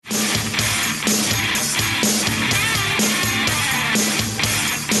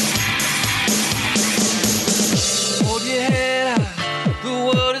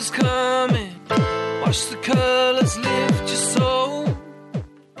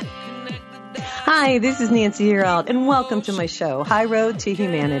Hi, this is Nancy Yearout, and welcome to my show, High Road to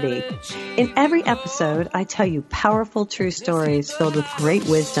Humanity. In every episode, I tell you powerful true stories filled with great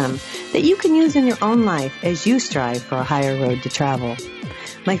wisdom that you can use in your own life as you strive for a higher road to travel.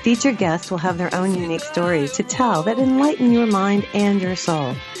 My featured guests will have their own unique stories to tell that enlighten your mind and your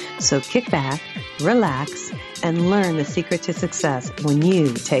soul. So kick back, relax, and learn the secret to success when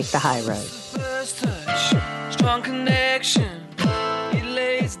you take the high road. First touch, strong connection, it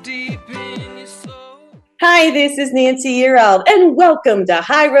lays deep in your soul. Hi, this is Nancy Yearout, and welcome to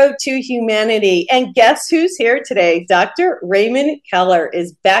High Road to Humanity. And guess who's here today? Dr. Raymond Keller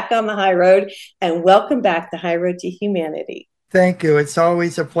is back on the high road, and welcome back to High Road to Humanity. Thank you. It's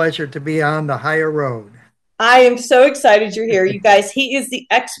always a pleasure to be on the higher road. I am so excited you're here. You guys, he is the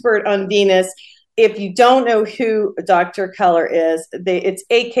expert on Venus. If you don't know who Dr. Keller is, it's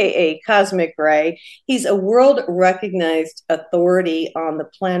AKA Cosmic Ray. He's a world-recognized authority on the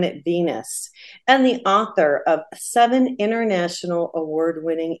planet Venus and the author of 7 international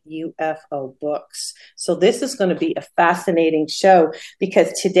award-winning UFO books. So this is going to be a fascinating show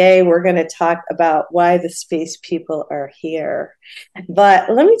because today we're going to talk about why the space people are here. But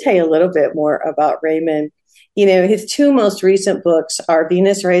let me tell you a little bit more about Raymond. You know, his 2 most recent books are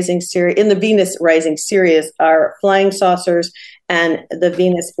Venus Rising series. In the Venus Rising series are Flying Saucers and The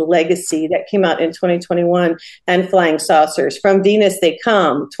Venus Legacy that came out in 2021, and Flying Saucers. From Venus They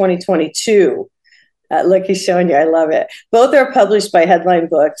Come, 2022. Look, he's showing you. I love it. Both are published by Headline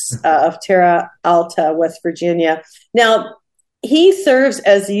Books of Terra Alta, West Virginia. Now, he serves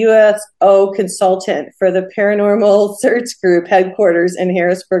as the UFO consultant for the Paranormal Search Group headquarters in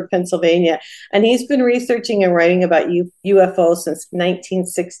Harrisburg, Pennsylvania. And he's been researching and writing about UFOs since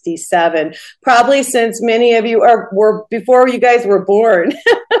 1967, probably since many of you were before you guys were born.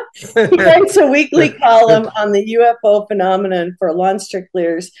 He writes a weekly column on the UFO phenomenon for Launch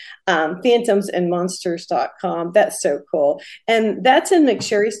Strickler's Phantoms and Monsters.com. That's so cool. And that's in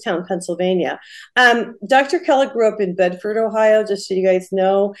McSherrystown, Pennsylvania. Dr. Keller grew up in Bedford, Ohio, just so you guys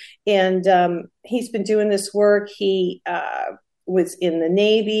know. And he's been doing this work. He was in the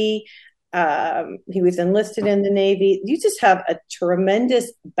Navy. He was enlisted in the Navy. You just have a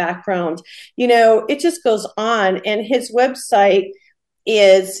tremendous background. You know, it just goes on. And his website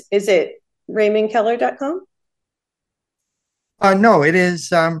is it RaymondKeller.com? No, it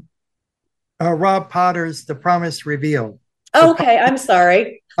is Rob Potter's The Promise Revealed. Okay, I'm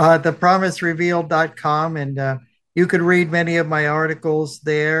sorry. ThePromiseRevealed.com, and you could read many of my articles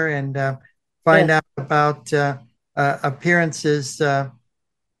there and find out about appearances at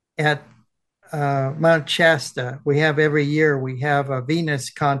Mount Shasta. We have every year, we have a Venus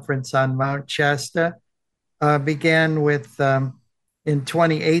conference on Mount Shasta. Began with in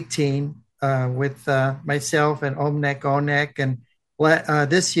 2018 with myself and Omnek Onek, and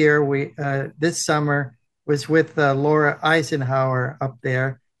this year this summer was with Laura Eisenhower up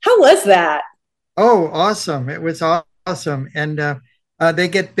there. How was that? Oh, awesome! It was awesome, and they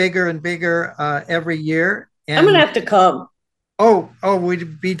get bigger and bigger every year. And I'm gonna have to come. Oh,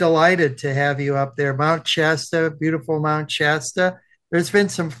 we'd be delighted to have you up there. Mount Shasta, beautiful Mount Shasta. There's been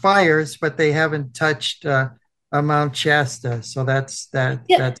some fires, but they haven't touched Mount Shasta, so that's good.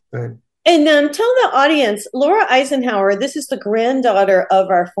 And tell the audience, Laura Eisenhower, this is the granddaughter of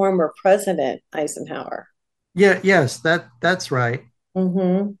our former president, Eisenhower. Yes, that's right.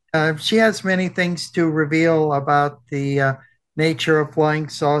 Mm-hmm. She has many things to reveal about the nature of flying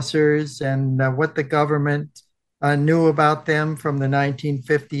saucers and what the government knew about them from the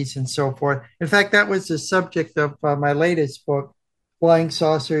 1950s and so forth. In fact, that was the subject of my latest book, Flying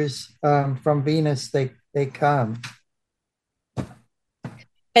Saucers from Venus They Come.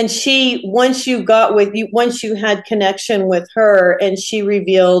 And once you had connection with her and she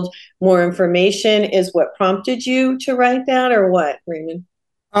revealed more information, is what prompted you to write that, or what, Raymond?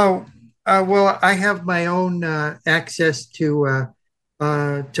 Well, I have my own access to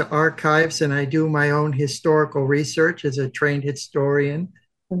archives, and I do my own historical research as a trained historian.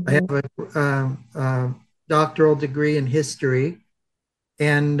 Mm-hmm. I have a doctoral degree in history,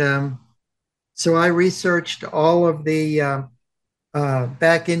 and so I researched all of the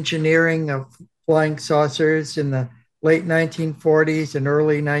back engineering of flying saucers in the late 1940s and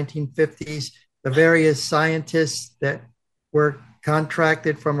early 1950s, the various scientists that were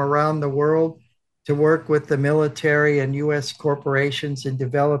contracted from around the world to work with the military and U.S. corporations in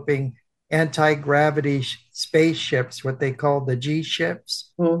developing anti-gravity spaceships, what they call the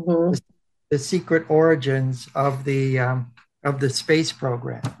G-ships, mm-hmm. the secret origins of the space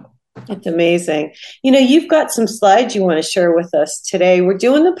program. That's amazing. You know, you've got some slides you want to share with us today. We're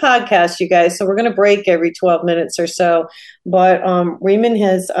doing the podcast, you guys, so we're going to break every 12 minutes or so. But Raymond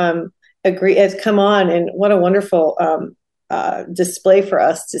has agree. It's come on, and what a wonderful display for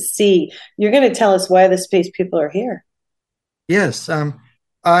us to see. You're going to tell us why the space people are here. Yes,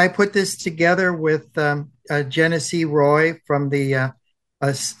 I put this together with Genesee Roy from the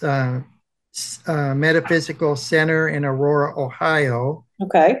uh, uh, Metaphysical Center in Aurora, Ohio.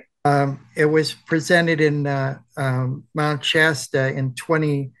 Okay. It was presented in Mount Shasta in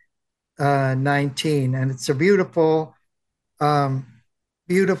 2019, and it's a um,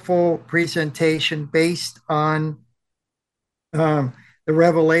 beautiful presentation based on the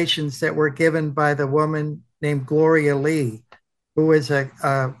revelations that were given by the woman named Gloria Lee, who was a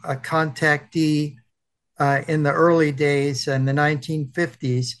contactee in the early days in the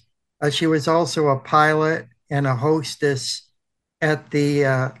 1950s. She was also a pilot and a hostess at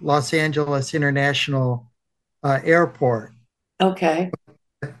the Los Angeles International Airport. Okay.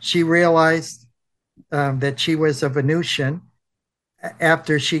 She realized that she was a Venusian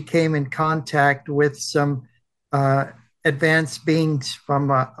after she came in contact with some uh, advanced beings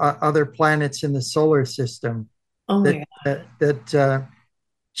from other planets in the solar system. Oh my That God.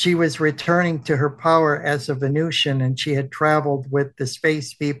 she was returning to her power as a Venusian, and she had traveled with the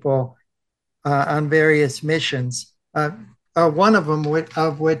space people on various missions. One of them,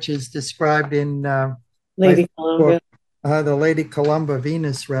 of which is described in my Lady book, Columbia. the Lady Columba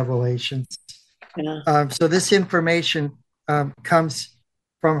Venus Revelations. Yeah. So this information comes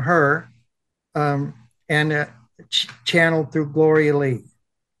from her and channeled through Gloria Lee.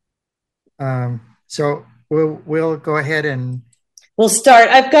 So we'll go ahead and We'll start.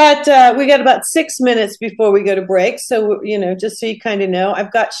 We got about 6 minutes before we go to break. So, just so you kind of know,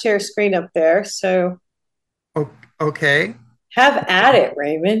 I've got share screen up there. So okay, have at it,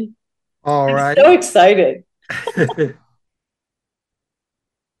 Raymond. all I'm right, so excited.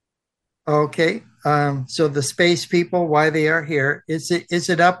 okay. So the space people, why they are here? Is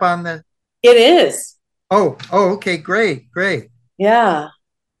it up on the? It is. Okay, great. Yeah.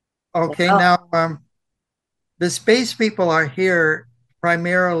 Okay, Wow. now the space people are here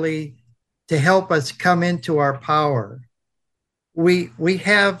primarily to help us come into our power. We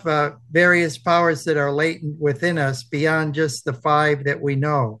have various powers that are latent within us beyond just the five that we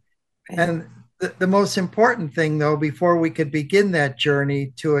know. And the most important thing, though, before we could begin that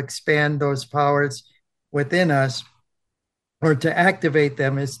journey to expand those powers within us or to activate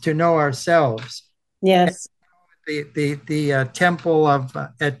them, is to know ourselves. Yes. The temple of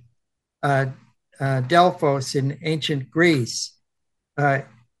at uh, Delphos in ancient Greece uh,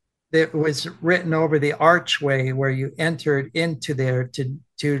 that was written over the archway where you entered into there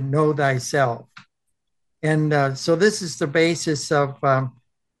to know thyself. And so this is the basis of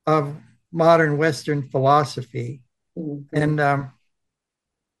modern Western philosophy. Mm-hmm. And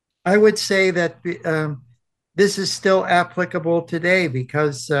I would say that this is still applicable today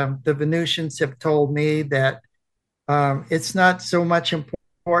because the Venusians have told me that it's not so much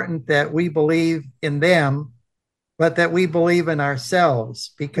important that we believe in them, but that we believe in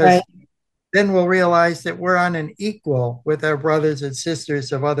ourselves, because Right. then we'll realize that we're on an equal with our brothers and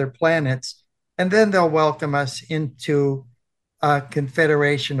sisters of other planets. And then they'll welcome us into a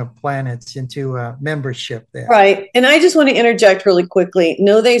confederation of planets, into membership there. Right. And I just want to interject really quickly.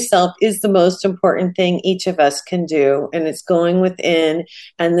 Know thyself is the most important thing each of us can do. And it's going within.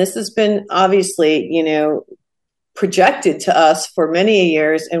 And this has been obviously, projected to us for many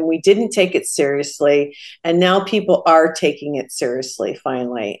years, and we didn't take it seriously. And now people are taking it seriously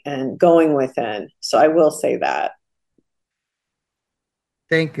finally and going within. So I will say that.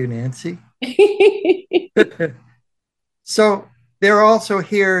 Thank you, Nancy. So they're also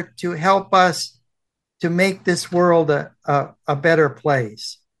here to help us to make this world a better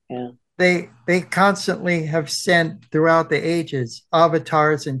place. Yeah. They constantly have sent throughout the ages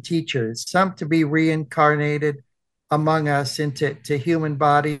avatars and teachers, some to be reincarnated among us into human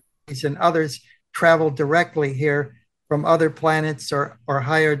bodies, and others travel directly here from other planets or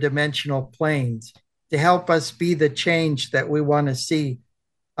higher dimensional planes to help us be the change that we want to see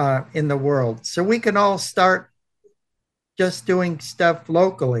in the world. So we can all start just doing stuff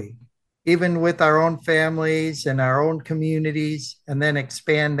locally, even with our own families and our own communities, and then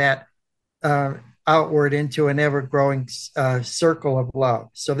expand that outward into an ever growing circle of love.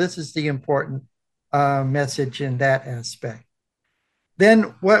 So, this is the important message in that aspect.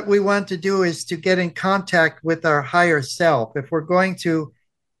 Then, what we want to do is to get in contact with our higher self. If we're going to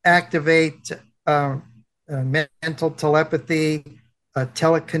activate mental telepathy,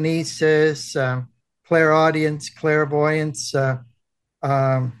 telekinesis, clairaudience, clairvoyance,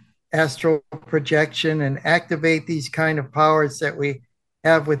 astral projection, and activate these kind of powers that we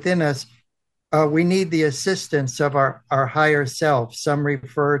have within us, we need the assistance of our higher self. Some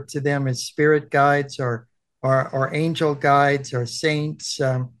refer to them as spirit guides or angel guides or saints,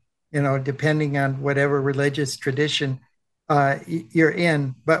 depending on whatever religious tradition you're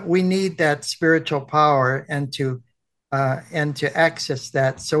in. But we need that spiritual power and to access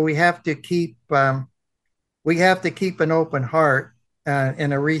that. So we have to keep an open heart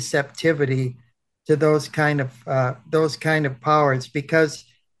and a receptivity to those kind of powers, because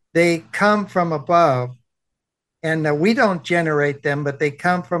they come from above, and we don't generate them, but they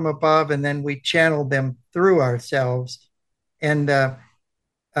come from above, and then we channel them through ourselves and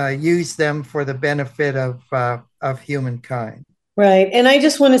use them for the benefit of humankind. Right. And I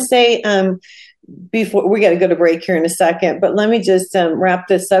just want to say, before we got to go to break here in a second, but let me just wrap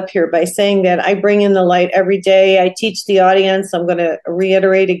this up here by saying that I bring in the light every day. I teach the audience. I'm going to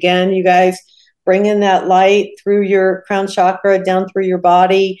reiterate again, you guys, bring in that light through your crown chakra, down through your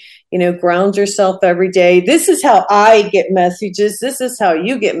body, ground yourself every day. This is how I get messages. This is how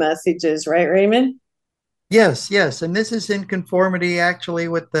you get messages, right, Raymond? Yes, yes. And this is in conformity actually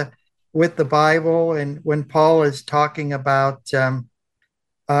with the Bible. And when Paul is talking about um,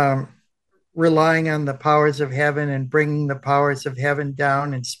 relying on the powers of heaven and bringing the powers of heaven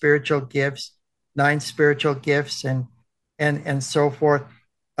down in spiritual gifts, 9 spiritual gifts, and so forth.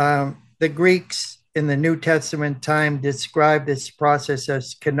 The Greeks in the New Testament time describe this process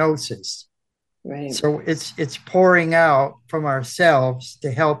as kenosis. Right. So it's pouring out from ourselves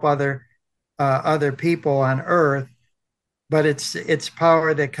to help other people on earth, but it's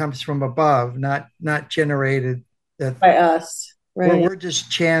power that comes from above, not generated by us. Right. We're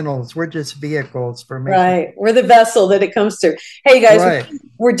just channels. We're just vehicles for making. Right. We're the vessel that it comes through. Hey, guys, right.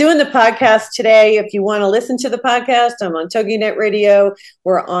 We're doing the podcast today. If you want to listen to the podcast, I'm on TogiNet Radio.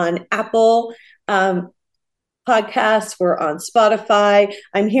 We're on Apple Podcasts. We're on Spotify.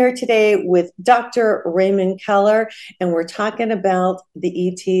 I'm here today with Dr. Raymond Keller, and we're talking about the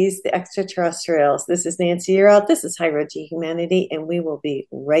ETs, the extraterrestrials. This is Nancy Yearout. This is High Road to Humanity, and we will be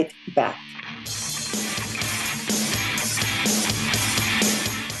right back.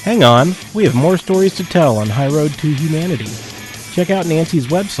 Hang on, we have more stories to tell on High Road to Humanity. Check out Nancy's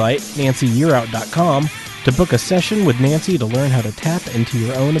website, nancyyearout.com, to book a session with Nancy to learn how to tap into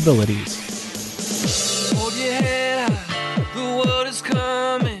your own abilities. Hold your head high, the world is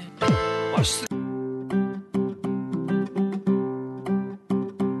coming. Watch the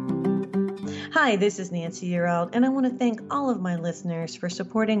Hi, this is Nancy Yearout, and I want to thank all of my listeners for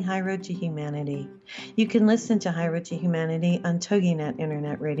supporting High Road to Humanity. You can listen to High Road to Humanity on TogiNet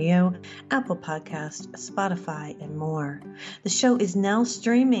Internet Radio, Apple Podcast, Spotify, and more. The show is now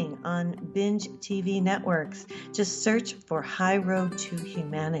streaming on Binge TV networks. Just search for High Road to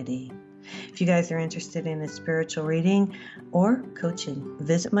Humanity. If you guys are interested in a spiritual reading or coaching,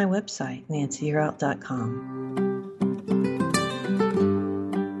 visit my website, nancyyearout.com.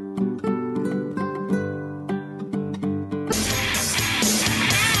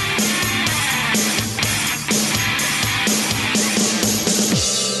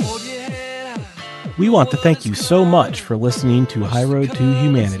 We want to thank you so much for listening to High Road to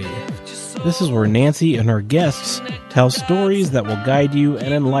Humanity. This is where Nancy and her guests tell stories that will guide you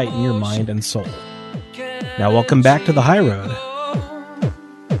and enlighten your mind and soul. Now welcome back to the High Road.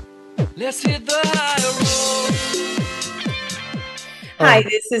 Let's hit the high road. Hi,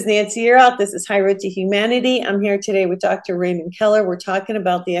 this is Nancy Yearout. This is High Road to Humanity. I'm here today with Dr. Raymond Keller. We're talking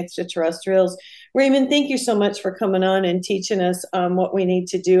about the extraterrestrials. Raymond, thank you so much for coming on and teaching us what we need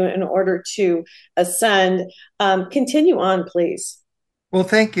to do in order to ascend. Continue on, please. Well,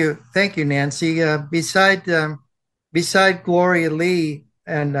 thank you, Nancy. Beside Gloria Lee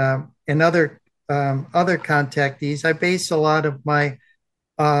and other contactees, I base a lot of my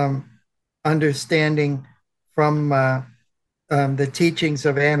understanding from the teachings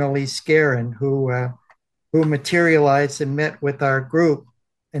of Annalise Guerin, who materialized and met with our group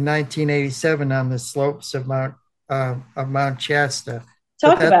in 1987 on the slopes of Mount Shasta.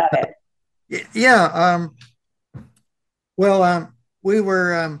 Talk about it. Yeah. We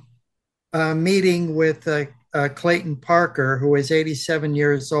were meeting with Clayton Parker, who is 87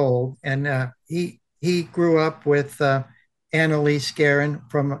 years old, and he grew up with Annalise Guerin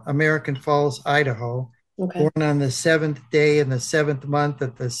from American Falls, Idaho. Okay. Born on the 7th day in the 7th month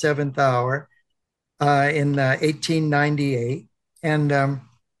at the 7th hour in 1898. And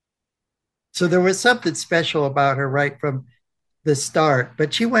so there was something special about her right from the start.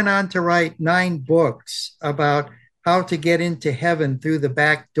 But she went on to write 9 books about how to get into heaven through the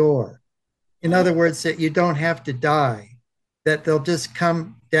back door. In other words, that you don't have to die, that they'll just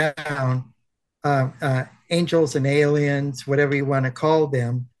come down, angels and aliens, whatever you want to call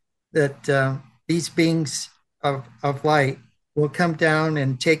them, that these beings of light will come down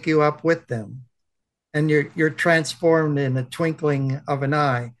and take you up with them, and you're transformed in a twinkling of an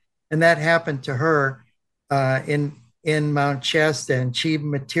eye. And that happened to her in Mount Shasta, and she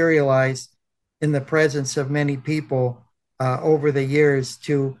materialized in the presence of many people over the years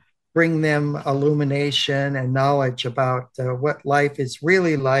to bring them illumination and knowledge about what life is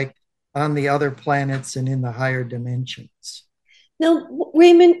really like on the other planets and in the higher dimensions. Now,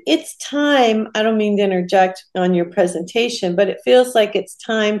 Raymond, it's time. I don't mean to interject on your presentation, but it feels like it's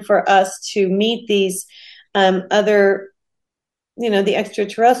time for us to meet these other, the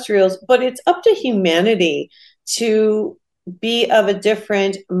extraterrestrials. But it's up to humanity to be of a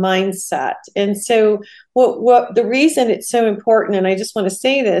different mindset. And so, what the reason it's so important, and I just want to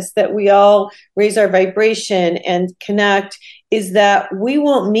say this, that we all raise our vibration and connect, is that we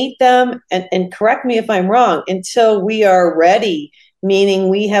won't meet them, and correct me if I'm wrong, until we are ready, meaning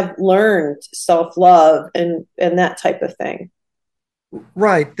we have learned self-love and that type of thing.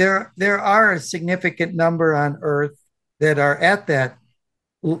 Right. There are a significant number on Earth that are at that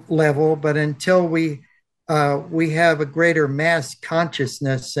level, but until we have a greater mass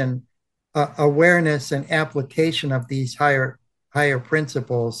consciousness and awareness and application of these higher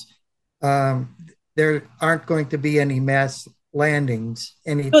principles, there aren't going to be any mass landings.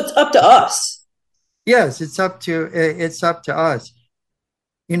 So it's up to us. Yes, it's up to us.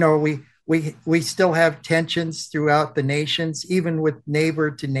 We still have tensions throughout the nations, even with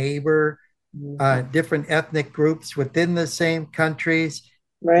neighbor to neighbor, different ethnic groups within the same countries.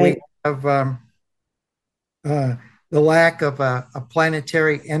 Right. We have the lack of a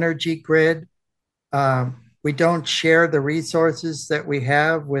planetary energy grid. We don't share the resources that we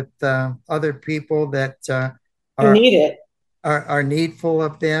have with other people that are need it. Are needful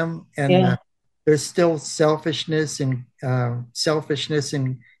of them, and there's still selfishness and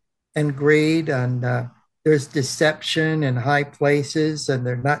greed, and there's deception in high places, and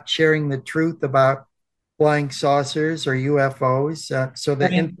they're not sharing the truth about flying saucers or UFOs. So the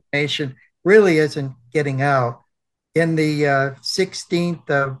information really isn't getting out. In the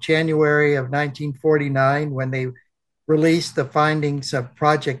 16th of January of 1949, when they released the findings of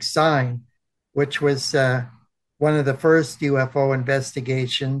Project Sign, which was one of the first UFO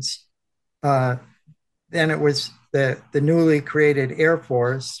investigations, then it was the newly created Air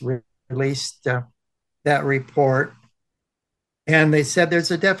Force released that report. And they said there's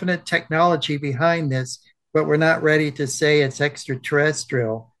a definite technology behind this, but we're not ready to say it's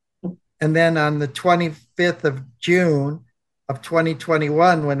extraterrestrial. And then on the 25th of June of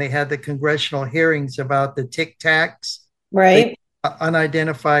 2021, when they had the congressional hearings about the Tic Tacs, right,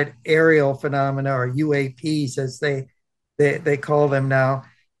 unidentified aerial phenomena, or UAPs as they call them now,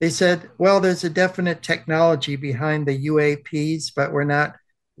 they said, well, there's a definite technology behind the UAPs, but we're not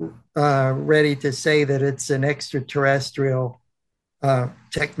ready to say that it's an extraterrestrial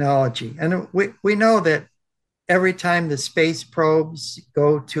technology. And we know that every time the space probes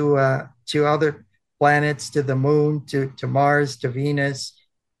go to other planets, to the moon, to Mars, to Venus,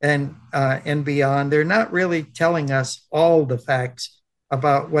 and beyond, they're not really telling us all the facts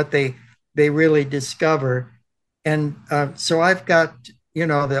about what they really discover. And so I've got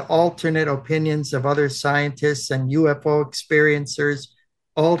the alternate opinions of other scientists and UFO experiencers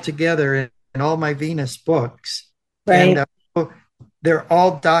all together in all my Venus books. Right. And they're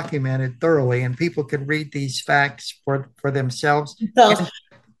all documented thoroughly, and people can read these facts for themselves and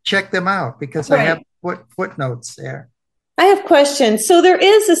check them out, because I have footnotes there. I have questions. So there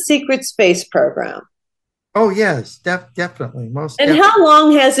is a secret space program. Oh, yes, definitely. How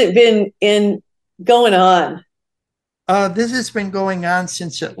long has it been going on? This has been going on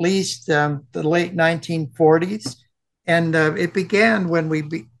since at least the late 1940s. And it began when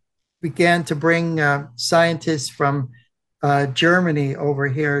we began to bring scientists from Germany over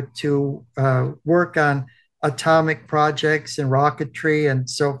here to work on atomic projects and rocketry and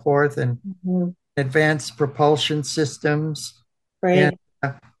so forth, and advanced propulsion systems. Right.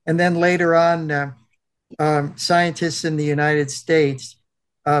 And then later on, scientists in the United States,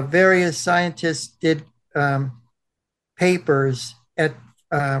 various scientists did papers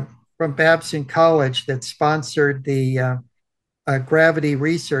from Babson College that sponsored the Gravity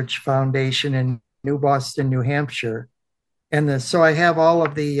Research Foundation in New Boston, New Hampshire. And so I have all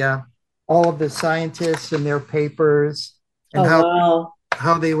of the scientists and their papers, and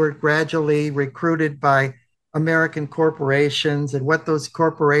how they were gradually recruited by American corporations, and what those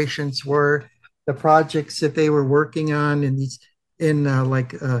corporations were, the projects that they were working on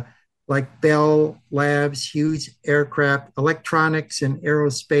like Bell Labs, Hughes Aircraft, electronics and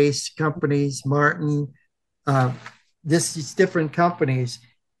aerospace companies, Martin, these different companies.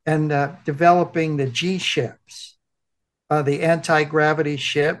 and developing the G ships, the anti-gravity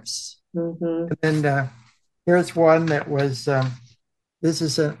ships. Mm-hmm. And here's one that was, this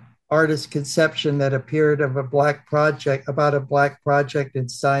is an artist conception that appeared of a black project, about a black project in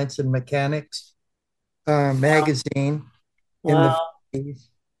Science and Mechanics magazine in the Wow. 50s.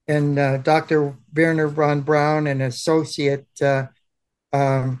 And Dr. Werner von Braun, an associate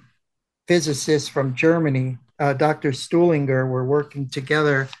um, physicist from Germany, Dr. Stuhlinger, were working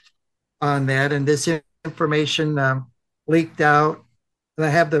together on that. And this information leaked out. And I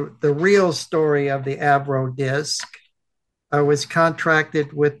have the real story of the Avro disc. I was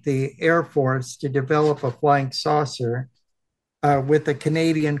contracted with the Air Force to develop a flying saucer with a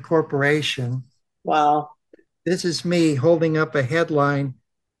Canadian corporation. Wow. This is me holding up a headline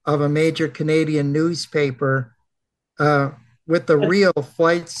of a major Canadian newspaper with the real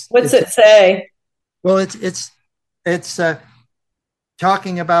flights. What's it say? Well, it's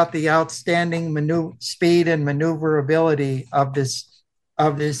talking about the outstanding speed and maneuverability of this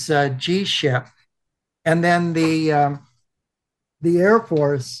G ship, and then the Air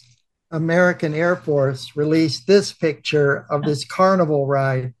Force, American Air Force, released this picture of this carnival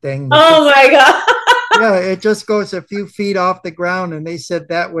ride thing. Oh my God. Yeah, it just goes a few feet off the ground, and they said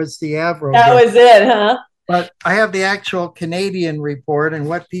that was the Avro. That was it, huh? But I have the actual Canadian report and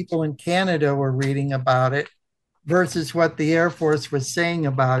what people in Canada were reading about it versus what the Air Force was saying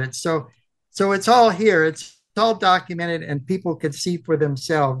about it. So it's all here. It's all documented, and people could see for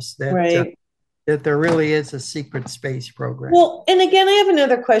themselves that Right. That there really is a secret space program. Well, and again, I have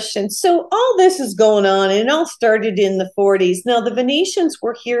another question. So all this is going on, and it all started in the 40s. Now, the Venetians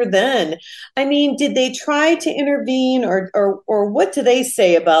were here then. I mean, did they try to intervene, or what do they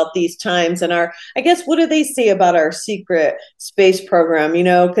say about these times and I guess, what do they say about our secret space program? You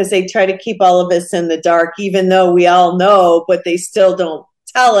know, because they try to keep all of us in the dark, even though we all know, but they still don't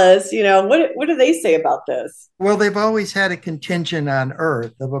tell us. You know, what do they say about this? Well, they've always had a contingent on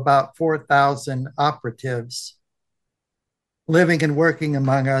Earth of about 4,000 operatives living and working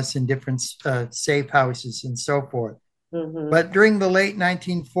among us in different safe houses and so forth. Mm-hmm. But during the late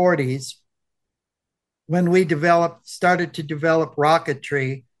 1940s, when we started to develop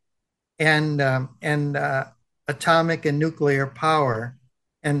rocketry and atomic and nuclear power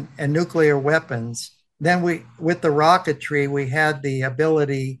and nuclear weapons, then with the rocketry, we had the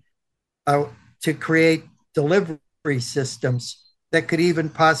ability to create delivery systems that could even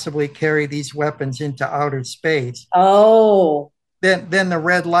possibly carry these weapons into outer space. Oh. Then the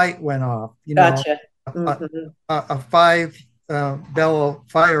red light went off. Gotcha. Mm-hmm. A 5 bell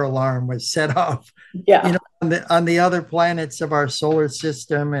fire alarm was set off. Yeah. On the other planets of our solar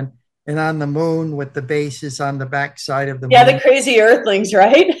system and on the moon with the bases on the backside of the moon. Yeah, the crazy Earthlings,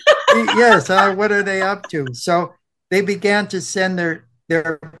 right? Yes. What are they up to? So they began to send their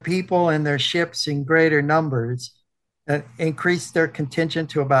people and their ships in greater numbers, increased their contingent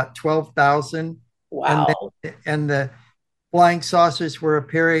to about 12,000. Wow. And the flying saucers were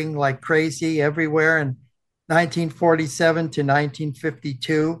appearing like crazy everywhere. In 1947 to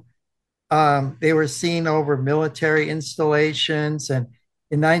 1952, they were seen over military installations. And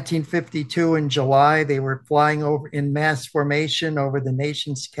in 1952, in July, they were flying over in mass formation over the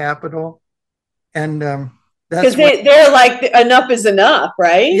nation's capital. And because they're like, enough is enough,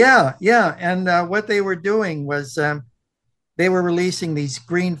 right? Yeah. And what they were doing was they were releasing these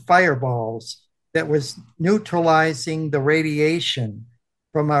green fireballs that was neutralizing the radiation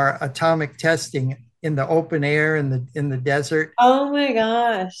from our atomic testing in the open air in the desert. Oh my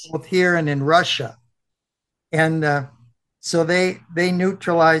gosh! Both here and in Russia, and so they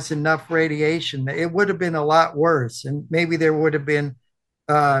neutralized enough radiation. It would have been a lot worse, and maybe there would have been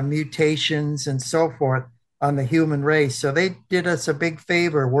mutations and so forth on the human race. So they did us a big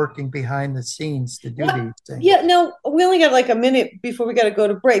favor working behind the scenes to do these things. Yeah, no, we only got like a minute before we got to go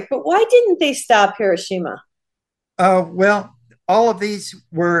to break. But why didn't they stop Hiroshima? Well, all of these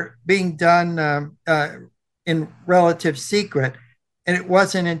were being done in relative secret. And it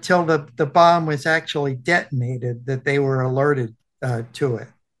wasn't until the bomb was actually detonated that they were alerted to it.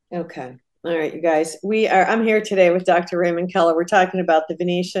 Okay. All right, you guys. I'm here today with Dr. Raymond Keller. We're talking about the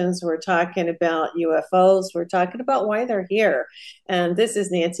Venetians. We're talking about UFOs. We're talking about why they're here. And this is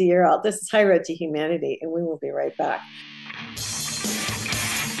Nancy Yearout. This is High Road to Humanity, and we will be right back.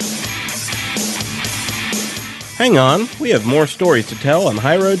 Hang on, we have more stories to tell on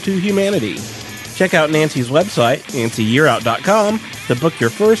High Road to Humanity. Check out Nancy's website, nancyyearout.com, to book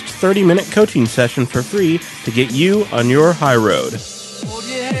your first 30-minute coaching session for free to get you on your high road. Hold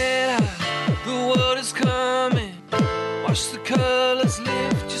your head high, the world is coming. Watch the colors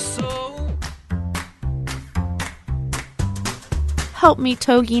lift your soul. Help me,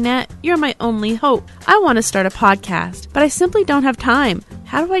 TogiNet. You're my only hope. I want to start a podcast, but I simply don't have time.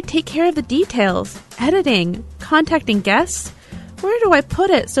 How do I take care of the details? Editing? Contacting guests? Where do I put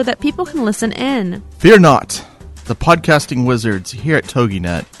it so that people can listen in? Fear not. The podcasting wizards here at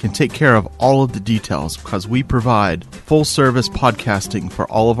TogiNet can take care of all of the details because we provide full-service podcasting for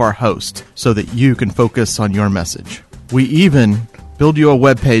all of our hosts so that you can focus on your message. We even build you a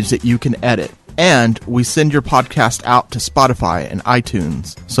webpage that you can edit, and we send your podcast out to Spotify and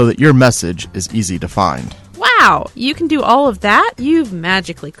iTunes so that your message is easy to find. Wow, you can do all of that? You've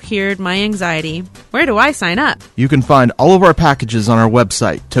magically cured my anxiety. Where do I sign up? You can find all of our packages on our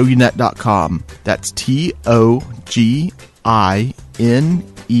website, toginet.com. That's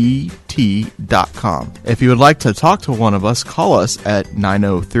TogiNet.com. If you would like to talk to one of us, call us at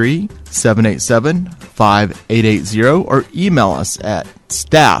 903-787-5880 or email us at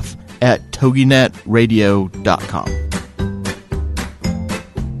staff@toginetradio.com.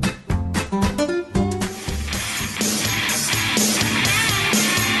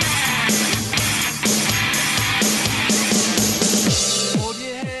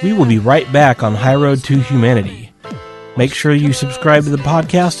 We will be right back on High Road to Humanity. Make sure you subscribe to the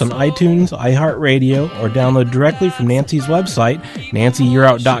podcast on iTunes, iHeartRadio, or download directly from Nancy's website,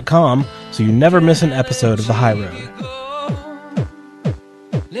 nancyyearout.com, so you never miss an episode of The High Road.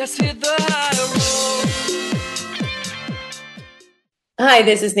 Let's hit the high road. Hi,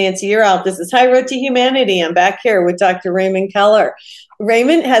 this is Nancy Yearout. This is High Road to Humanity. I'm back here with Dr. Raymond Keller.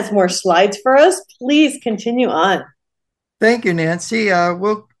 Raymond has more slides for us. Please continue on. Thank you, Nancy.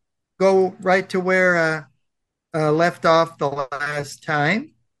 We'll go right to where left off the last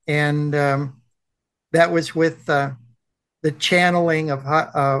time, and that was with the channeling of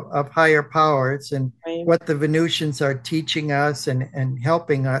higher powers and Right. what the Venusians are teaching us and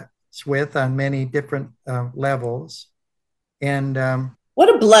helping us with on many different levels. And What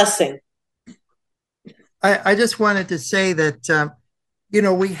a blessing. I just wanted to say that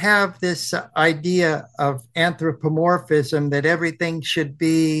we have this idea of anthropomorphism, that everything should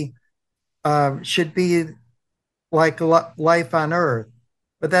be like life on Earth,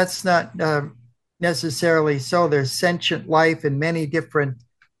 but that's not necessarily so. There's sentient life in many different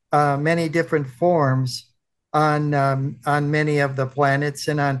forms on many of the planets,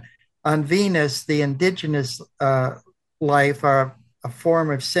 and on Venus, the indigenous life are a form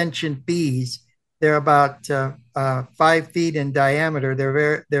of sentient bees. They're about 5 feet in diameter.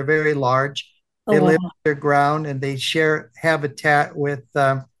 They're very large. They live underground, and they share habitat with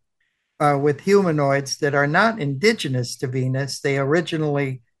humanoids that are not indigenous to Venus. They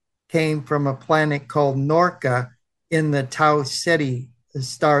originally came from a planet called Norca in the Tau Ceti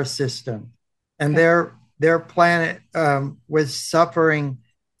star system, and their planet was suffering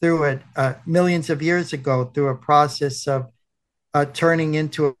through millions of years ago through a process of turning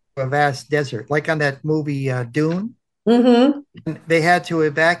into a vast desert, like on that movie Dune. Mm-hmm. And they had to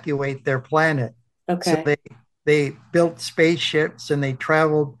evacuate their planet. Okay. So they built spaceships and they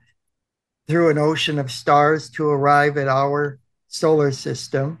traveled through an ocean of stars to arrive at our solar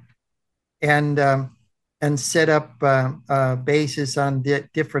system, and set up bases on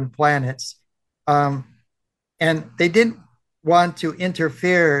different planets. And they didn't want to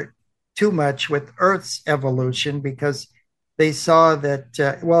interfere too much with Earth's evolution, because they saw that,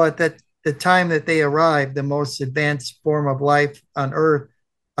 at the time that they arrived, the most advanced form of life on Earth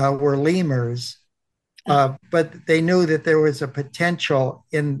were lemurs. But they knew that there was a potential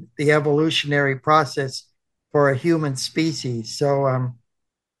in the evolutionary process for a human species. So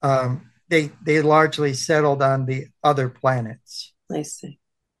they largely settled on the other planets. I see.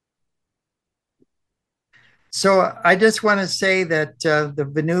 So I just want to say that the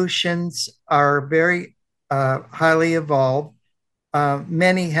Venusians are very highly evolved.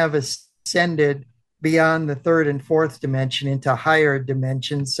 Many have ascended beyond the third and fourth dimension into higher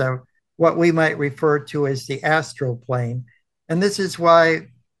dimensions, so what we might refer to as the astral plane. And this is why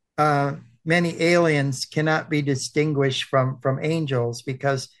many aliens cannot be distinguished from angels,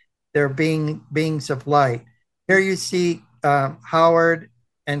 because they're beings of light. Here you see Howard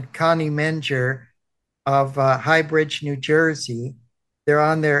and Connie Menger of High Bridge, New Jersey.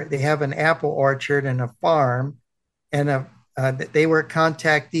 They have an apple orchard and a farm, and they were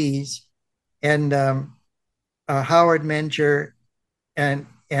contactees. And Howard Menger and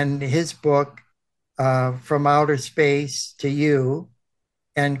his book, From Outer Space to You,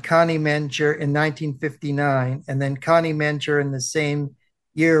 and Connie Menger in 1959. And then Connie Menger in the same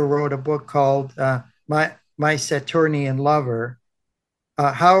year wrote a book called My Saturnian Lover.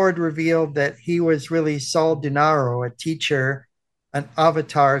 Howard revealed that he was really Sol Dinaro, a teacher, an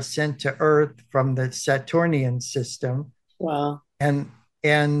avatar sent to Earth from the Saturnian system. Wow.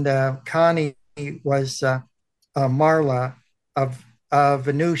 and Connie was Marla of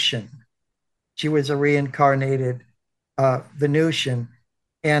Venusian. She was a reincarnated Venusian,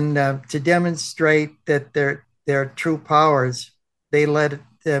 and to demonstrate that their true powers, they let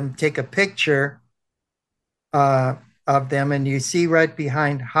them take a picture of them, and you see right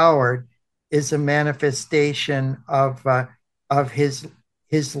behind Howard is a manifestation of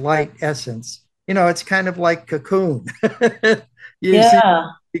his light essence. You know, it's kind of like Cocoon. You see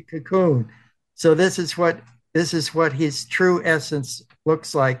the Cocoon. So this is what his true essence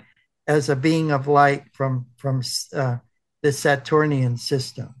looks like as a being of light from the Saturnian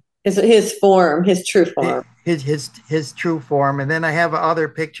system. His form, his true form. His true form. And then I have other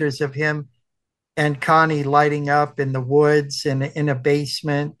pictures of him and Connie lighting up in the woods and in a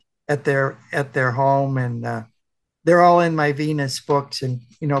basement at their home, and they're all in my Venus books. And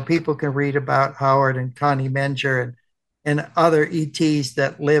you know, people can read about Howard and Connie Menger and other ETs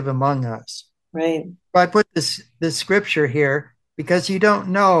that live among us. Right. I put this scripture here because you don't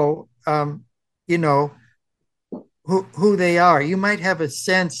know, you know, who they are. You might have a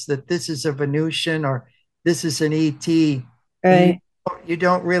sense that this is a Venusian or this is an ET. Right. You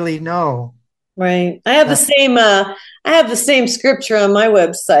don't really know. Right. I have the same scripture on my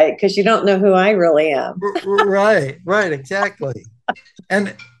website because you don't know who I really am. Right, exactly.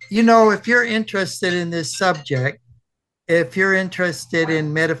 And you know, if you're interested in this subject, if you're interested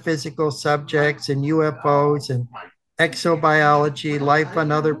in metaphysical subjects and UFOs and exobiology, life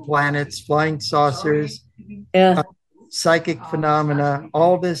on other planets, flying saucers, psychic phenomena,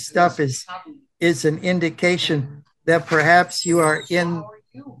 all this stuff is an indication that perhaps you are in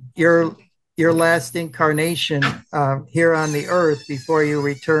your last incarnation here on the earth before you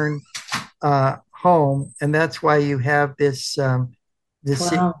return home, and that's why you have this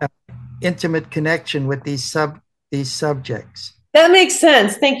intimate connection with these subjects. That makes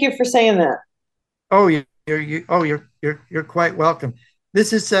sense. Thank you for saying that. Oh, you're quite welcome.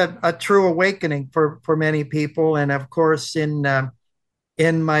 This is a true awakening for many people, and of course, in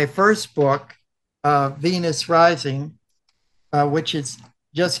my first book, Venus Rising, which is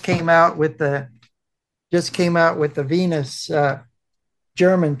just came out with the Venus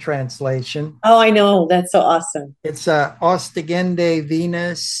German translation. Oh, I know. That's so awesome. It's Ostegende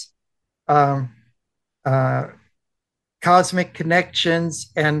Venus, Cosmic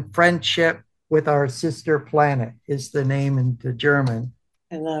Connections and Friendship with Our Sister Planet is the name in the German.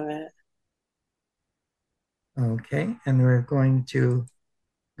 I love it. Okay, and we're going to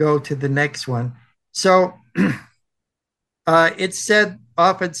go to the next one. So it's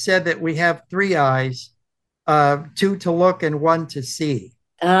often said that we have three eyes, two to look and one to see.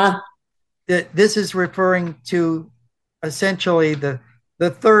 This is referring to essentially the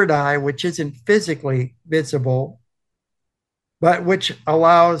third eye, which isn't physically visible, but which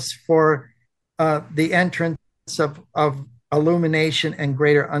allows for the entrance of illumination and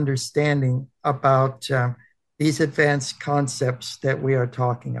greater understanding about these advanced concepts that we are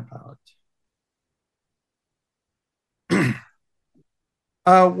talking about.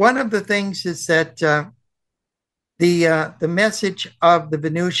 One of the things is that the message of the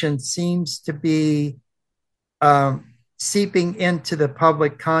Venusian seems to be seeping into the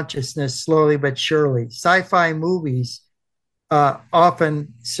public consciousness slowly but surely. Sci-fi movies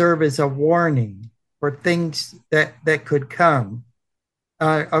often serve as a warning for things that could come.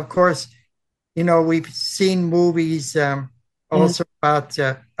 Of course, you know, we've seen movies also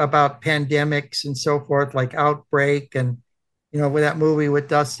about pandemics and so forth, like Outbreak, and you know, with that movie with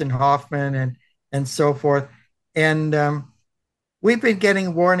Dustin Hoffman and so forth. And we've been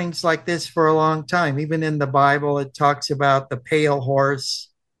getting warnings like this for a long time. Even in the Bible, it talks about the pale horse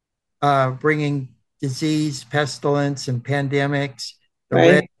bringing disease, pestilence, and pandemics.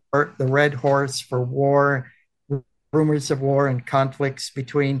 The red horse for war, rumors of war and conflicts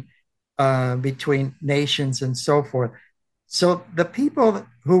between nations and so forth. So the people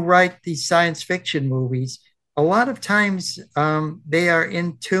who write these science fiction movies, a lot of times they are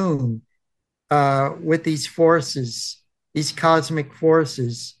in tune with these forces, these cosmic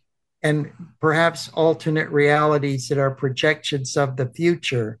forces, and perhaps alternate realities that are projections of the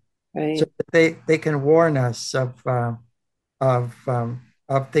future, so that they can warn us of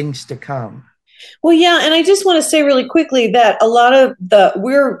things to come. Well, yeah, and I just want to say really quickly that a lot of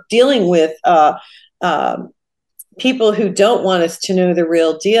we're dealing with people who don't want us to know the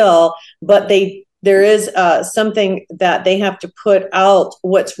real deal, but there is something that they have to put out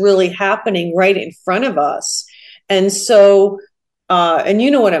what's really happening right in front of us. And so, and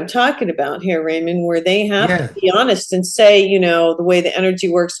you know what I'm talking about here, Raymond, where they have to be honest and say, you know, the way the energy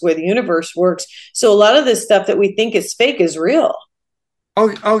works, the way the universe works. So a lot of this stuff that we think is fake is real.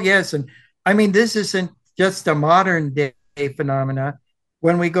 Oh, yes. And I mean, this isn't just a modern day phenomena.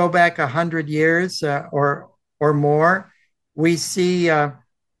 When we go back 100 years or more, we see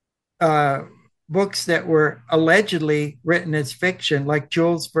books that were allegedly written as fiction, like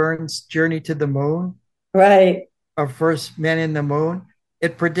Jules Verne's Journey to the Moon, Right. our first men in the moon.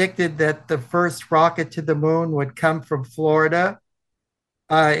 It predicted that the first rocket to the moon would come from Florida.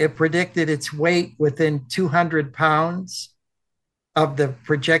 It predicted its weight within 200 pounds of the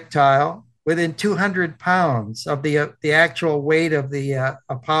projectile, within 200 pounds of the actual weight of the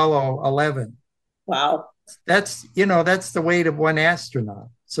Apollo 11. Wow. That's the weight of one astronaut.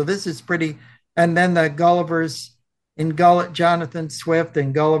 So this is pretty. And then the Gulliver's Jonathan Swift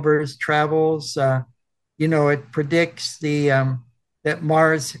and Gulliver's Travels. It predicts that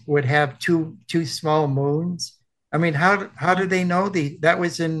Mars would have two small moons. I mean, how do they know that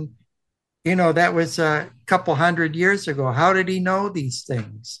was that was a couple 100 years ago. How did he know these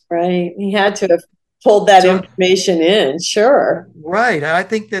things? Right. He had to have pulled that information in. Sure. Right. I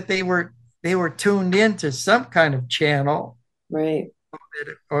think that they were tuned into some kind of channel, right,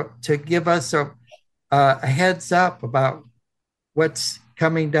 to give us a heads up about what's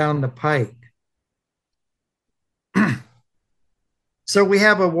coming down the pike. So we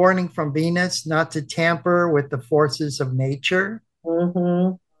have a warning from Venus not to tamper with the forces of nature.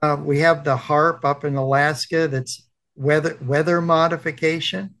 Mm-hmm. We have the HAARP up in Alaska, that's weather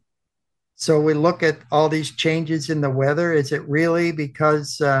modification. So we look at all these changes in the weather. Is it really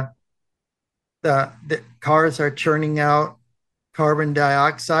because the cars are churning out carbon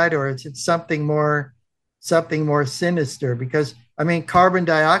dioxide, or is it something more sinister? Because I mean, carbon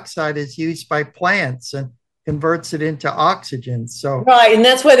dioxide is used by plants and converts it into oxygen. So right, and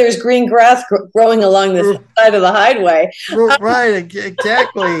that's why there's green grass growing along the side of the highway. Right,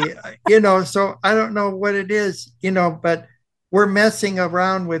 exactly. So I don't know what it is, but we're messing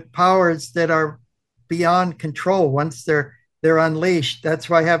around with powers that are beyond control once they're unleashed. That's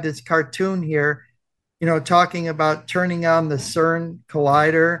why I have this cartoon here, talking about turning on the CERN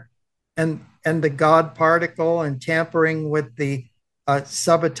collider and the God particle and tampering with the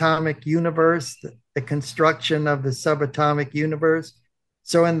subatomic universe, the construction of the subatomic universe.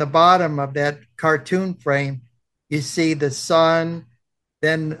 So in the bottom of that cartoon frame, you see the sun,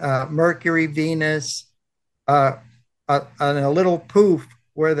 then Mercury, Venus, and a little poof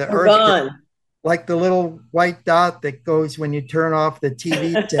where the Earth, gone. Like the little white dot that goes when you turn off the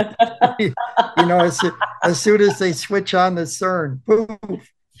TV set. As soon as they switch on the CERN, poof.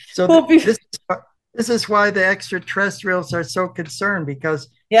 So this is why the extraterrestrials are so concerned, because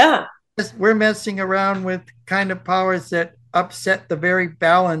we're messing around with kind of powers that upset the very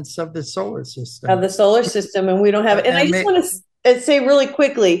balance of the solar system. And we don't have it. And I just want to say really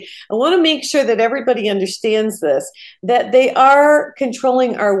quickly, I want to make sure that everybody understands this, that they are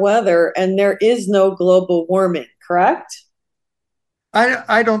controlling our weather and there is no global warming, correct?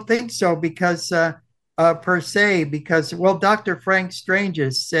 I don't think so, because per se, because, well, Dr. Frank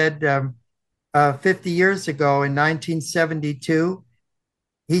Stranges said 50 years ago in 1972,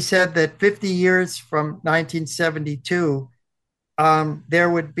 he said that 50 years from 1972, there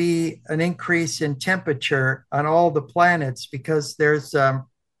would be an increase in temperature on all the planets, because there's a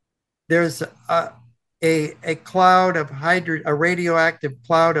cloud of a radioactive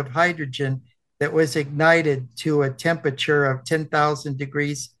cloud of hydrogen that was ignited to a temperature of 10,000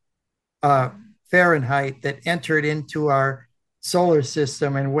 degrees Fahrenheit that entered into our solar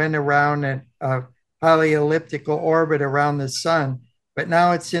system and went around a highly elliptical orbit around the sun. But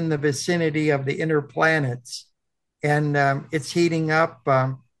now it's in the vicinity of the inner planets, and it's heating up.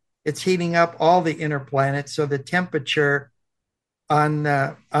 It's heating up all the inner planets. So the temperature on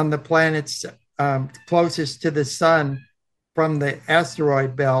the planets closest to the sun from the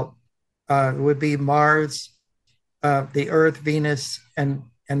asteroid belt would be Mars, the Earth, Venus, and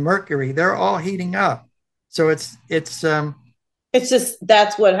Mercury. They're all heating up. So it's just,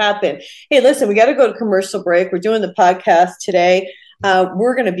 that's what happened. Hey, listen, we got to go to commercial break. We're doing the podcast today.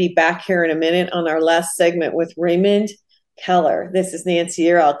 We're going to be back here in a minute on our last segment with Raymond Keller. This is Nancy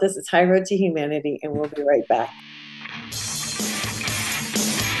Yearout. This is High Road to Humanity, and we'll be right back.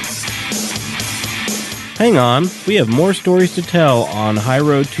 Hang on, we have more stories to tell on High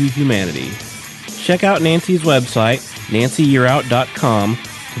Road to Humanity. Check out Nancy's website, nancyyearout.com,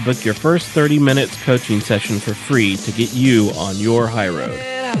 to book your first 30 minutes coaching session for free to get you on your high road.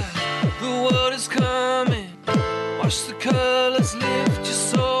 The world is coming. Watch the colors lift your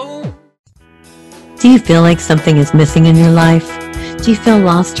soul. Do you feel like something is missing in your life? Do you feel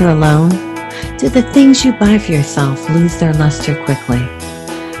lost or alone? Do the things you buy for yourself lose their luster quickly?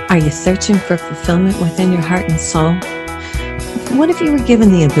 Are you searching for fulfillment within your heart and soul? What if you were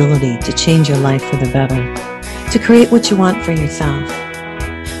given the ability to change your life for the better, to create what you want for yourself?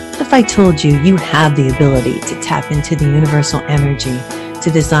 What if I told you you have the ability to tap into the universal energy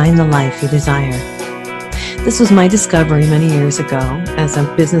to design the life you desire? This was my discovery many years ago. As a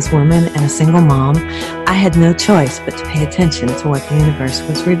businesswoman and a single mom, I had no choice but to pay attention to what the universe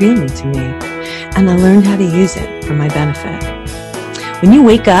was revealing to me, and I learned how to use it for my benefit. When you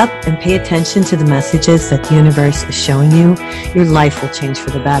wake up and pay attention to the messages that the universe is showing you, your life will change for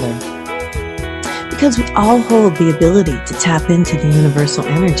the better. Because we all hold the ability to tap into the universal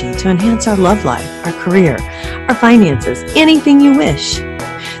energy to enhance our love life, our career, our finances, anything you wish.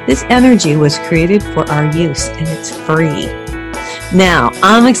 This energy was created for our use, and it's free. Now,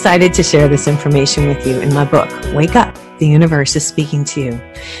 I'm excited to share this information with you in my book, Wake Up, The Universe is Speaking to You.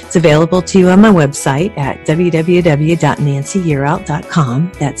 It's available to you on my website at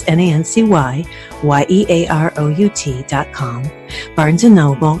www.nancyyearout.com. That's NancyYearout.com, Barnes &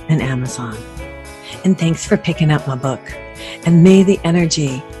 Noble, and Amazon. And thanks for picking up my book. And may the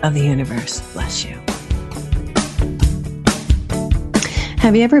energy of the universe bless you.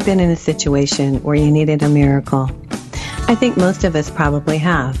 Have you ever been in a situation where you needed a miracle? I think most of us probably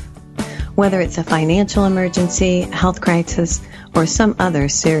have. Whether it's a financial emergency, health crisis, or some other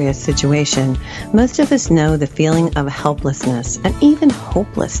serious situation, most of us know the feeling of helplessness and even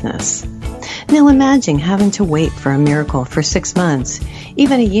hopelessness. Now imagine having to wait for a miracle for 6 months,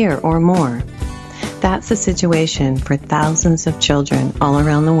 even a year or more. That's the situation for thousands of children all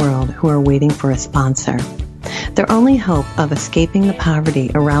around the world who are waiting for a sponsor. Their only hope of escaping the poverty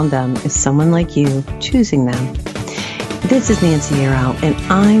around them is someone like you choosing them. This is Nancy Yearout, and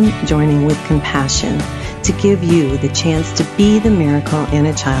I'm joining with compassion to give you the chance to be the miracle in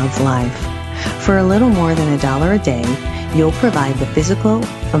a child's life. For a little more than $1 a day, you'll provide the physical,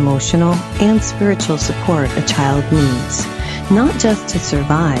 emotional, and spiritual support a child needs, not just to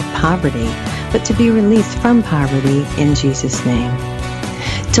survive poverty, but to be released from poverty in Jesus' name.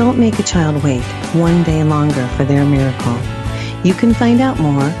 Don't make a child wait one day longer for their miracle. You can find out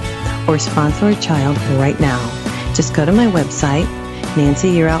more or sponsor a child right now. Just go to my website,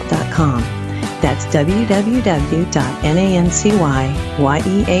 NancyYearout.com. That's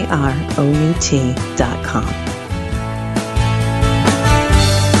www.NancyYearout.com.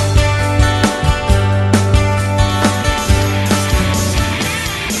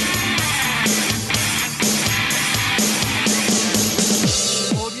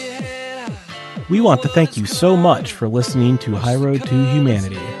 We want to thank you so much for listening to High Road to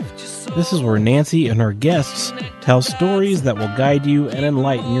Humanity. This is where Nancy and her guests tell stories that will guide you and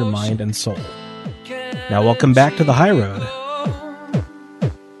enlighten your mind and soul. Now welcome back to the High Road.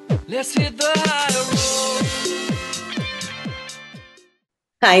 Let's hit the high road.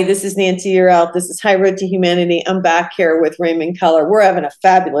 Hi, this is Nancy Yearout. This is High Road to Humanity. I'm back here with Raymond Keller. We're having a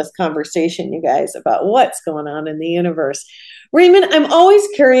fabulous conversation, you guys, about what's going on in the universe. Raymond, I'm always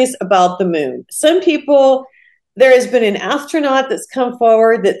curious about the moon. Some people, there has been an astronaut that's come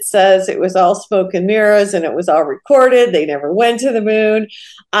forward that says it was all smoke and mirrors and it was all recorded. They never went to the moon.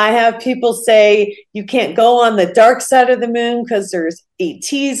 I have people say you can't go on the dark side of the moon because there's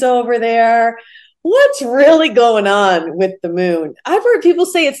ETs over there. What's really going on with the moon? I've heard people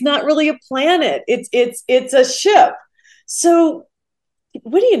say it's not really a planet. It's a ship. So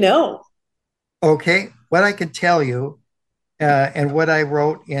what do you know? Okay, what I can tell you, and what I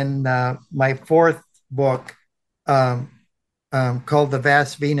wrote in my fourth book called The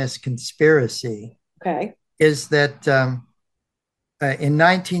Vast Venus Conspiracy, Okay. is that in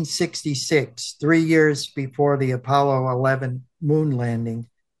 1966, 3 years before the Apollo 11 moon landing,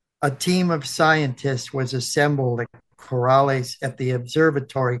 a team of scientists was assembled at the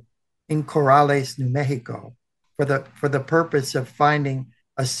observatory in Corrales, New Mexico, for the purpose of finding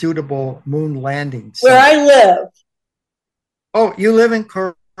a suitable moon landing site. Where I live. Oh, you live in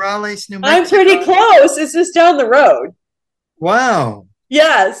Corrales, New Mexico? I'm pretty close. It's just down the road. Wow.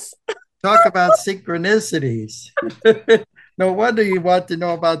 Yes. Talk about synchronicities. No wonder you want to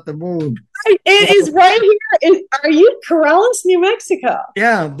know about the moon. It is right here. Are you Corrales, New Mexico?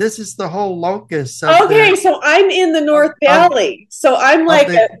 Yeah, this is the whole locus. Okay, so I'm in the North Valley. So I'm like,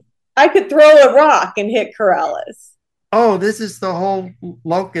 I could throw a rock and hit Corrales. Oh, this is the whole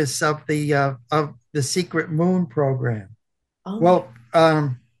locus of the secret moon program. Oh. Well,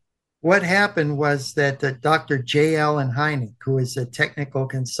 what happened was that Dr. J. Allen Hynek, who is a technical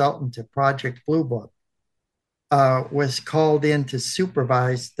consultant to Project Blue Book, was called in to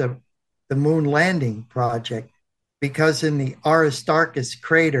supervise the moon landing project, because in the Aristarchus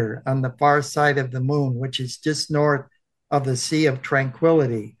crater on the far side of the moon, which is just north of the Sea of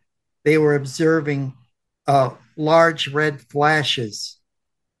Tranquility, they were observing large red flashes,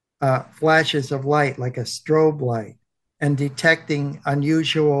 flashes of light like a strobe light, and detecting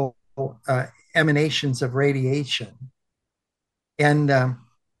unusual emanations of radiation. And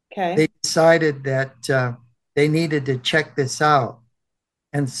they decided that they needed to check this out.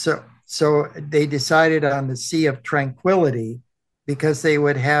 And so they decided on the Sea of Tranquility because they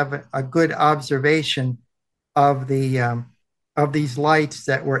would have a good observation of these lights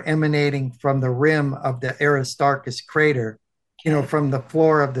that were emanating from the rim of the Aristarchus crater, from the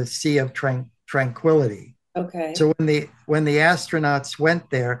floor of the Sea of Tranquility. Okay. So when the astronauts went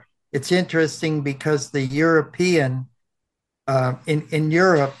there, it's interesting because the European in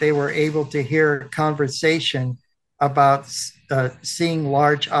Europe, they were able to hear conversation about seeing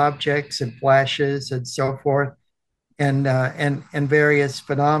large objects and flashes and so forth, and various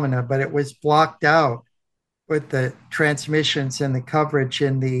phenomena, but it was blocked out with the transmissions and the coverage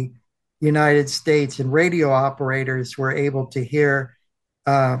in the United States. And radio operators were able to hear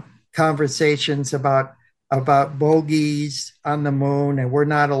conversations about bogeys on the moon, and we're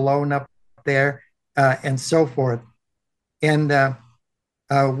not alone up there, and so forth. And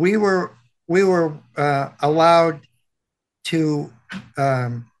we were allowed to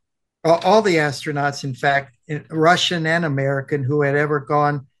all the astronauts, in fact, Russian and American, who had ever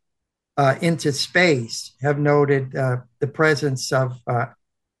gone into space, have noted the presence of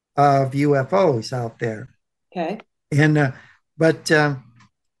UFOs out there. Okay. And but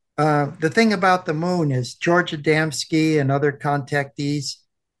the thing about the moon is George Adamski and other contactees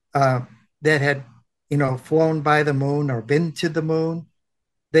that had flown by the moon or been to the moon,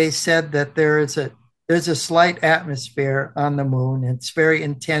 they said that there's a slight atmosphere on the moon. It's very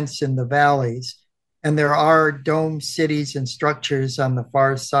intense in the valleys, and there are dome cities and structures on the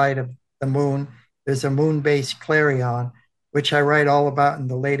far side of the moon. There's a moon-based clarion, which I write all about in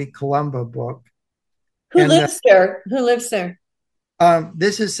the Lady Columba book. Who lives there? Who lives there?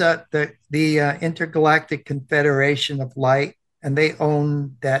 This is the Intergalactic Confederation of Light, and they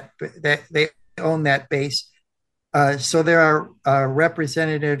own that base. So there are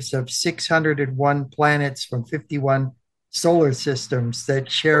representatives of 601 planets from 51 solar systems that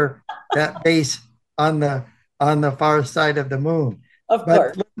share that base on the far side of the moon. Of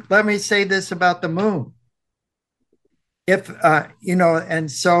course. Let me say this about the moon. If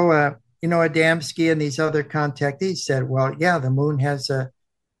Adamski and these other contactees said, well, yeah, the moon has the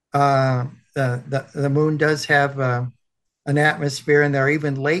moon does have an atmosphere, and there are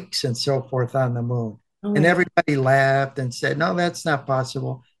even lakes and so forth on the moon. Oh, and everybody laughed and said, no, that's not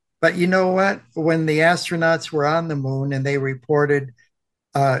possible. But you know what? When the astronauts were on the moon and they reported,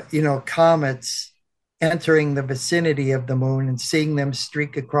 comets entering the vicinity of the moon and seeing them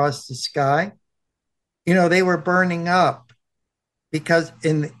streak across the sky, they were burning up because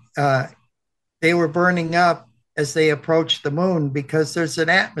they were burning up as they approached the moon because there's an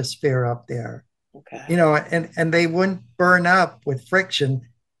atmosphere up there. Okay. And they wouldn't burn up with friction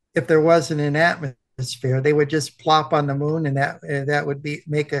if there wasn't an atmosphere. They would just plop on the moon, and that would be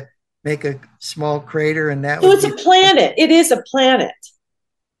make a small crater, and that. So it's a planet. It is a planet.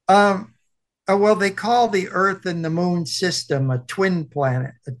 Well, they call the Earth and the Moon system a twin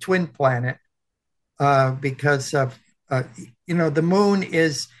planet, because of the moon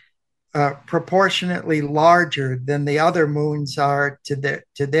is proportionately larger than the other moons are to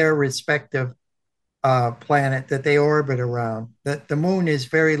their respective planet that they orbit around. That the moon is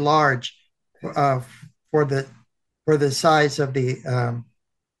very large for the size of the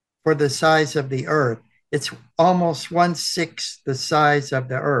Earth. It's almost 1/6 the size of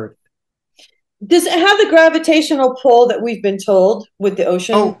the Earth. Does it have the gravitational pull that we've been told with the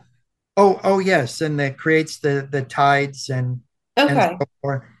ocean? Oh yes, and that creates the tides and okay. And so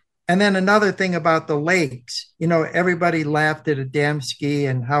forth. And then another thing about the lakes, everybody laughed at Adamski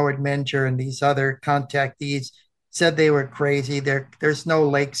and Howard Menger and these other contactees, said they were crazy. There's no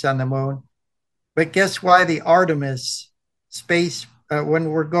lakes on the moon. But guess why the Artemis space, when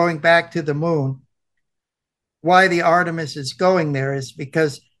we're going back to the moon, why the Artemis is going there is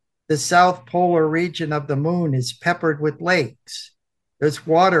because the south polar region of the moon is peppered with lakes. There's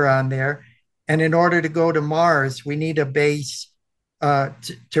water on there. And in order to go to Mars, we need a base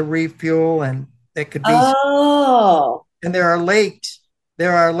to refuel, and that could be. Oh. And there are lakes,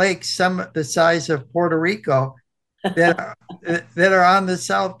 some the size of Puerto Rico, that are on the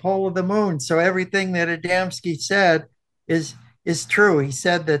south pole of the moon. So everything that Adamski said is true. He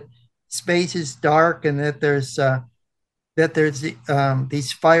said that space is dark, and that there's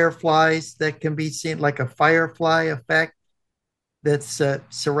these fireflies that can be seen, like a firefly effect that's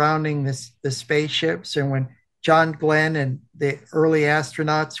surrounding the spaceships. And John Glenn and the early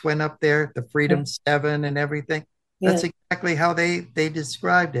astronauts went up there, the Freedom 7 and everything. Yeah. That's exactly how they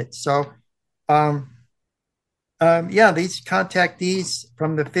described it. So, these contactees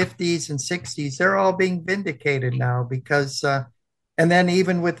from the 50s and 60s, they're all being vindicated now because, and then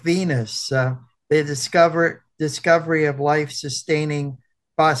even with Venus, the discovery of life-sustaining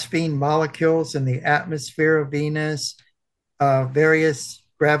phosphine molecules in the atmosphere of Venus, various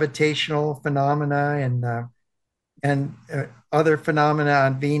gravitational phenomena and other phenomena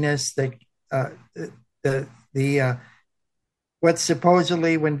on Venus that what's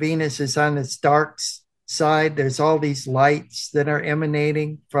supposedly when Venus is on its dark side, there's all these lights that are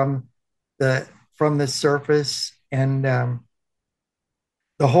emanating from the surface, and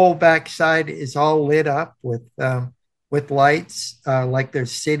the whole backside is all lit up with lights, like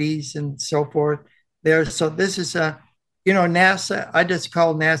there's cities and so forth there. So this is NASA. I just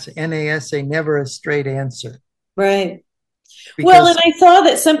call NASA never a straight answer. Right. Because, well, and I saw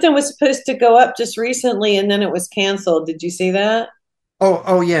that something was supposed to go up just recently, and then it was canceled. Did you see that?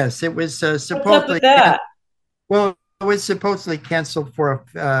 Oh yes, it was What's up supposedly. with that? Well, it was supposedly canceled for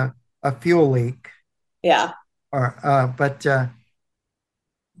a fuel leak. Yeah. But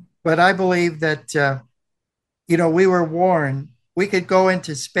I believe that we were warned we could go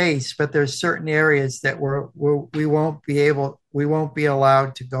into space, but there's certain areas that we won't be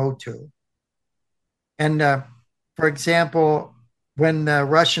allowed to go to. And for example, when the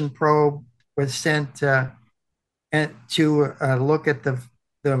Russian probe was sent to look at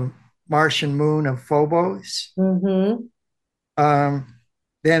the Martian moon of Phobos, Mm-hmm.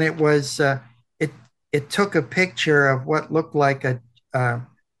 then it was it took a picture of what looked like a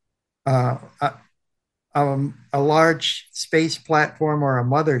large space platform or a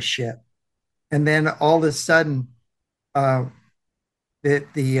mothership, and then all of a sudden,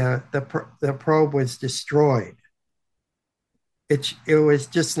 the probe was destroyed. It was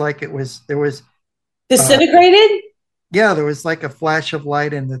just like there was Disintegrated? Yeah, there was like a flash of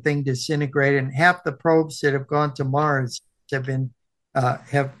light and the thing disintegrated, and half the probes that have gone to Mars have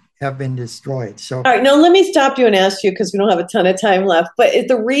been destroyed. So, all right, now let me stop you and ask you, because we don't have a ton of time left, but is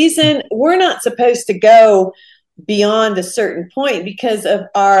the reason we're not supposed to go beyond a certain point because of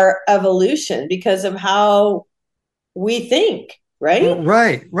our evolution, because of how we think, right?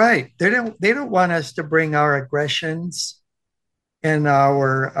 Right. They don't want us to bring our aggressions and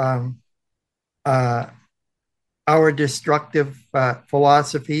our destructive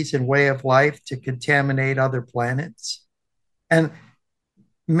philosophies and way of life to contaminate other planets. And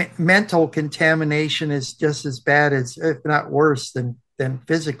mental contamination is just as bad as, if not worse, than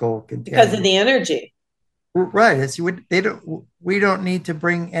physical contamination. Because of the energy. Right. We don't need to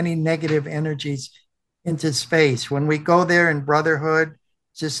bring any negative energies into space. When we go there in brotherhood,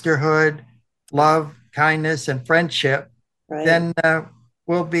 sisterhood, love, kindness, and friendship, right, then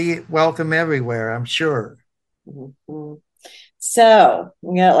we'll be welcome everywhere, I'm sure. Mm-hmm. So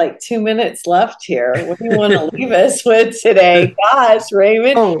we got like 2 minutes left here. What do you want to leave us with today? Gosh,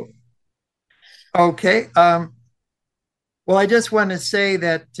 Raymond. Oh, okay. Well, I just want to say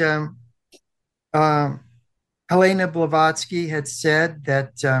that Helena Blavatsky had said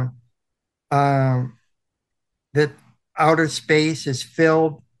that that outer space is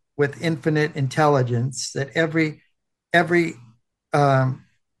filled with infinite intelligence, that every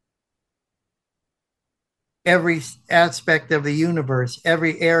aspect of the universe,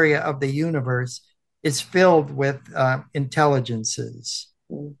 every area of the universe is filled with intelligences.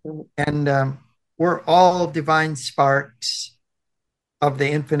 Mm-hmm. And we're all divine sparks of the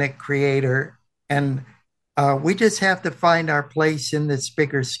infinite creator. And we just have to find our place in this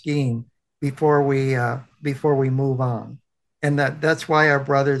bigger scheme before we move on. And that's why our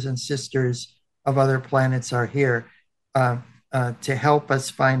brothers and sisters of other planets are here to help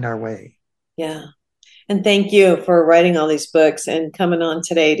us find our way. Yeah. And thank you for writing all these books and coming on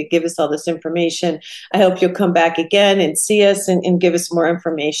today to give us all this information. I hope you'll come back again and see us and give us more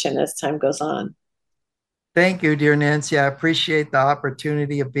information as time goes on. Thank you, dear Nancy. I appreciate the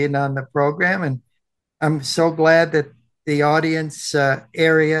opportunity of being on the program. And I'm so glad that the audience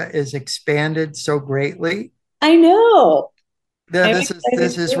area is expanded so greatly. I know. This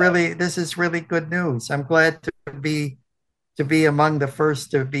is really good news. I'm glad to be among the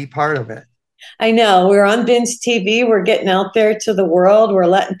first to be part of it. I know. We're on Binge TV. We're getting out there to the world. We're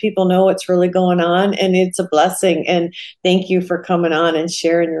letting people know what's really going on, and it's a blessing. And thank you for coming on and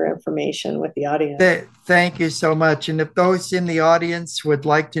sharing your information with the audience. Thank you so much. And if those in the audience would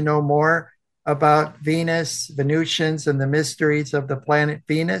like to know more about Venus, Venusians, and the mysteries of the planet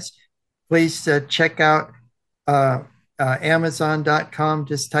Venus, please check out Amazon.com.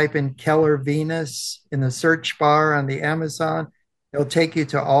 Just type in Keller Venus in the search bar on the Amazon. It'll take you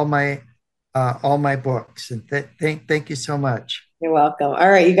to all my books. And thank you so much. You're welcome.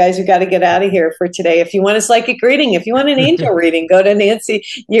 All right, you guys, we got to get out of here for today. If you want a psychic reading, if you want an angel reading, go to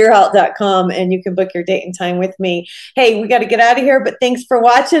nancyyearout.com and you can book your date and time with me. Hey, we got to get out of here, but thanks for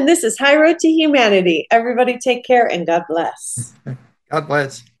watching. This is High Road to Humanity. Everybody take care and God bless. God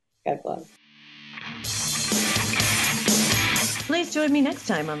bless. God bless. Please join me next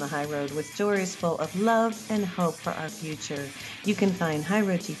time on the High Road with stories full of love and hope for our future. You can find High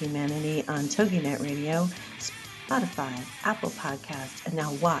Road to Humanity on TogiNet Radio, Spotify, Apple Podcasts, and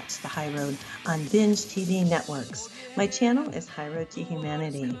now watch The High Road on Binge TV networks. My channel is High Road to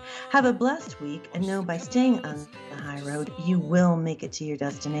Humanity. Have a blessed week, and know by staying on the High Road, you will make it to your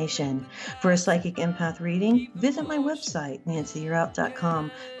destination. For a psychic empath reading, visit my website, nancyyearout.com,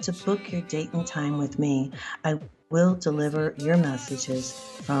 to book your date and time with me. I will deliver your messages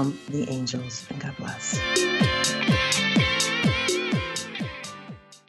from the angels, and God bless.